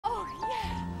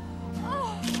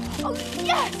Oh,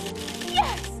 yes!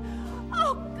 Yes!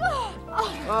 Oh, God!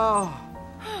 Oh,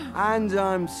 and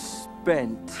I'm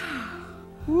spent.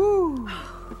 Woo!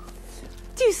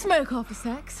 Do you smoke after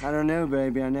sex? I don't know,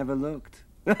 baby. I never looked.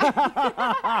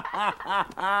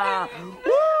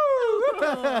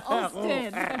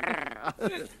 Austin!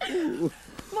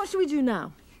 What should we do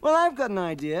now? Well, I've got an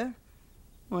idea.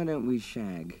 Why don't we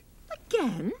shag?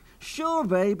 Again? Sure,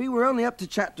 baby. We're only up to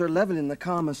chapter 11 in the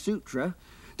Kama Sutra.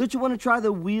 Don't you want to try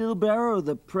the wheelbarrow, or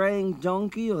the praying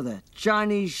donkey, or the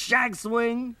Chinese shag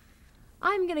swing?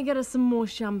 I'm gonna get us some more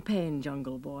champagne,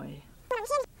 Jungle Boy.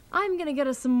 I'm gonna get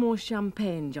us some more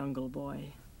champagne, Jungle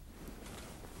Boy.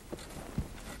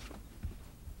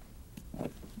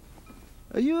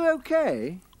 Are you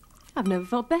okay? I've never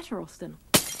felt better, Austin.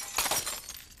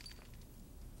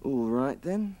 All right,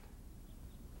 then.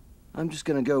 I'm just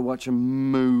gonna go watch a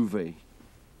movie.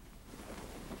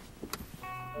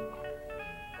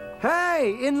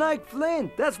 Hey, In Like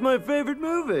Flint. That's my favorite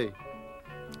movie.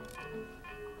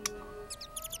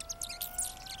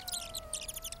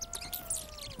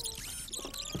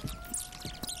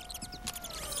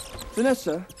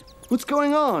 Vanessa, what's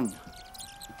going on?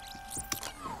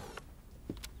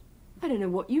 I don't know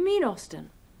what you mean, Austin.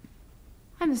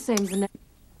 I'm the same Vanessa.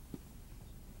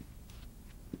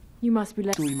 You must be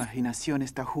Tu imaginación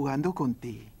está jugando con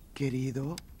ti,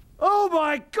 querido. Oh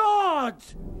my God!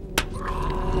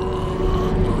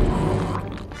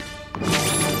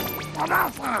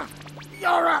 Vanessa,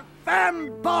 you're a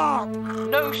Fembot!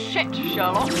 No shit,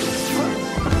 Sherlock.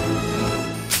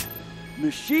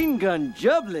 Machine gun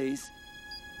jubblies?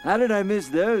 How did I miss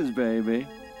those, baby?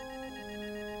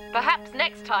 Perhaps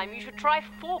next time you should try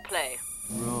foreplay.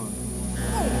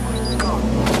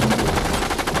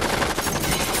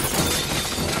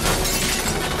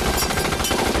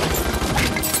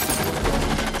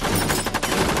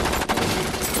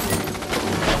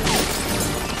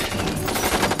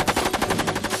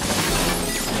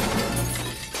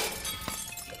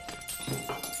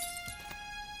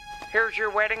 Here's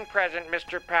your wedding present,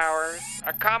 Mr. Powers.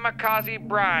 A kamikaze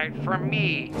bride from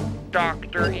me,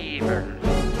 Dr. Evers.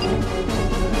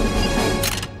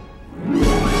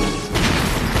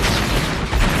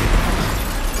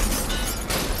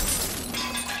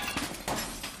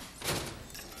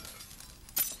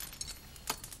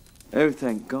 Oh,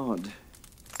 thank God.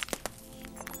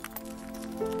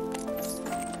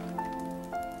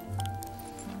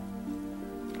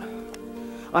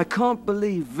 I can't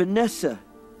believe Vanessa,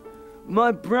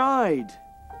 my bride,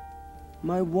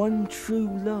 my one true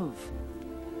love,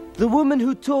 the woman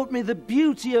who taught me the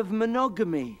beauty of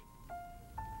monogamy,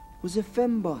 was a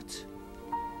Fembot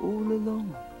all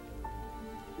along.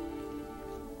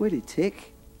 Wait a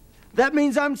tick. That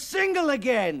means I'm single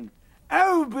again!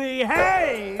 Oh,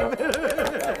 behave!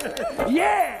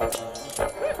 Yeah!